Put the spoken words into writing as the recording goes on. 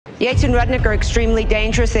Yates and Rudnick are extremely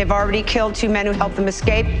dangerous. They've already killed 2 men who helped them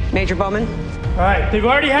escape. Major Bowman? All right, they've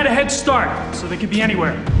already had a head start, so they could be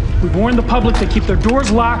anywhere. We've warned the public to keep their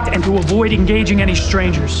doors locked and to avoid engaging any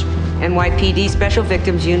strangers. NYPD Special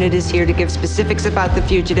Victims Unit is here to give specifics about the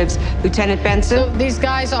fugitives. Lieutenant Benson? So these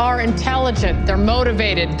guys are intelligent, they're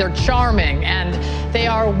motivated, they're charming, and they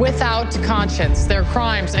are without conscience. Their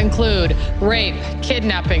crimes include rape,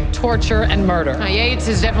 kidnapping, torture, and murder. Now, Yates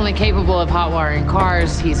is definitely capable of hotwiring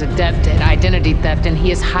cars. He's adept at identity theft, and he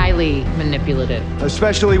is highly manipulative.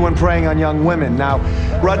 Especially when preying on young women. Now,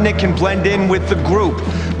 Rudnick can blend in with the group.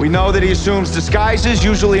 We know that he assumes disguises,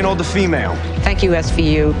 usually an older female. Thank you,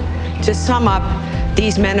 SVU. To sum up,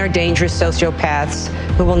 these men are dangerous sociopaths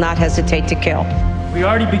who will not hesitate to kill. We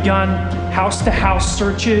already begun house-to-house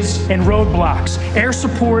searches and roadblocks. Air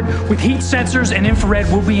support with heat sensors and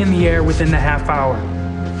infrared will be in the air within the half hour.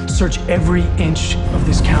 Search every inch of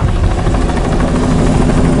this county.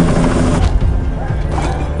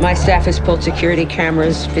 My staff has pulled security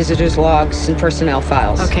cameras, visitors' logs, and personnel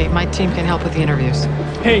files. Okay, my team can help with the interviews.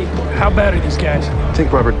 Hey, how bad are these guys? I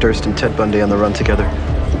think Robert Durst and Ted Bundy on the run together.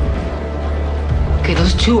 Okay,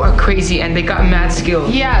 those 2 are crazy and they got mad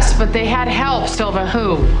skills. Yes, but they had help, Silva.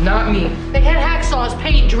 Who? Not me. They had hacksaws,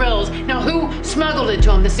 paint drills. Now, who smuggled it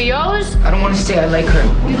to them? The COs? I don't want to say I like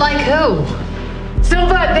her. You like who?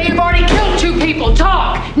 Silva, they've already killed 2 people.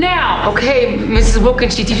 Talk, now! Okay, Mrs.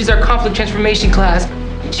 Wilkins, she teaches our conflict transformation class.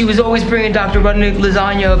 She was always bringing Dr. Rudnick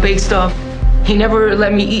lasagna, baked stuff. He never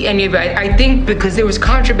let me eat any of it. I think because there was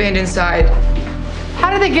contraband inside.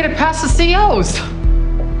 How did they get it past the COs?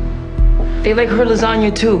 They like her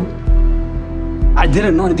lasagna too. I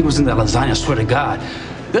didn't know anything was in that lasagna, I swear to God.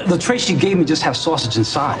 The tray she gave me just had sausage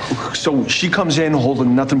inside. So she comes in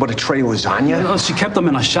holding nothing but a tray of lasagna? No, she kept them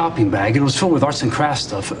in a shopping bag. It was filled with arts and crafts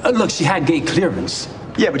stuff. Look, she had gate clearance.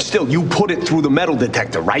 Yeah, but still, you put it through the metal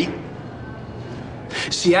detector, right?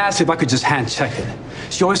 She asked if I could just hand check it.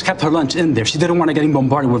 She always kept her lunch in there. She didn't want to get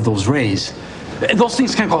bombarded with those rays. Those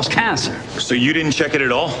things can cause cancer. So you didn't check it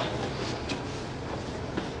at all?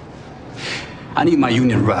 I need my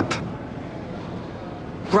union rep.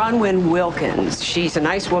 Bronwyn Wilkins. She's a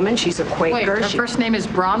nice woman. She's a Quaker. Wait, her first name is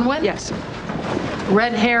Bronwyn? Yes.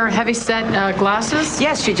 Red hair, heavy-set glasses?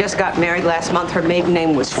 Yes, she just got married last month. Her maiden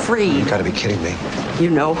name was Freed. You gotta be kidding me. You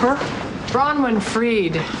know her? Bronwyn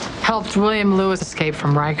Freed helped William Lewis escape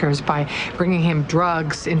from Rikers by bringing him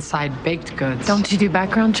drugs inside baked goods. Don't you do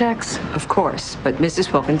background checks? Of course, but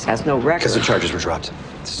Mrs. Wilkins has no record. Because the charges were dropped.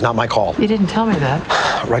 This is not my call. You didn't tell me that.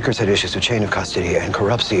 Rikers had issues with chain of custody and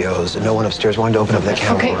corrupt CEOs, and no one upstairs wanted to open up that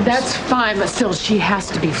can of Okay, worms. that's fine, but still, she has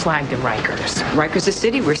to be flagged in Rikers. Rikers a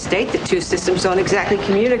city where state. The 2 systems don't exactly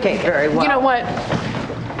communicate very well. You know what?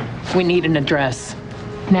 We need an address.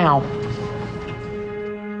 Now.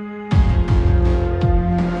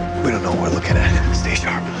 We don't know what we're looking at. Stay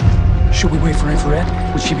sharp. Should we wait for infrared?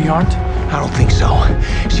 Would she be armed? I don't think so.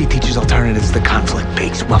 She teaches alternatives to conflict,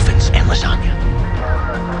 bakes, muffins, and lasagna.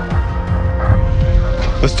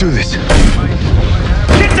 Let's do this.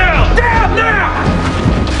 Get down! Down now!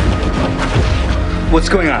 What's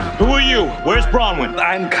going on? Who are you? Where's Bronwyn?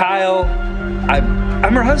 I'm Kyle.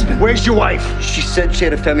 I'm her husband. Where's your wife? She said she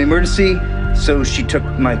had a family emergency, so she took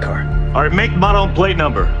my car. All right, make, model, and plate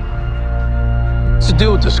number. What's the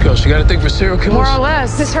deal with this girl? She got a thing for serial killers? More or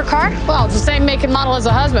less. Is this her car? Well, it's the same make and model as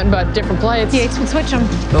a husband, but different plates. Yates would switch them.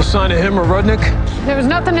 No sign of him or Rudnick? There was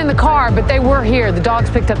nothing in the car, but they were here. The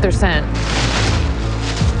dogs picked up their scent.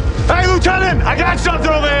 Hey, Lieutenant! I got something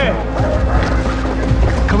over here!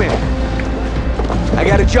 Come here. I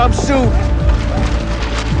got a jumpsuit,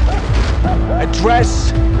 a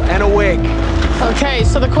dress, and a wig. Okay,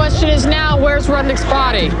 so the question is now, where's Rudnick's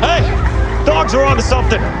body? Hey! Dogs are onto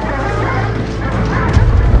something!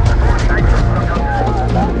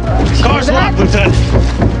 Car's locked, Lieutenant.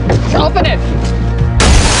 Open it!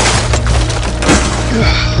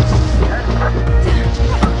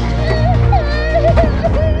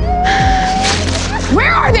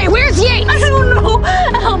 Where are they? Where's Yates? I don't know.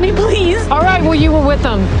 Help me, please. All right, well, you were with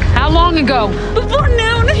them. How long ago? Before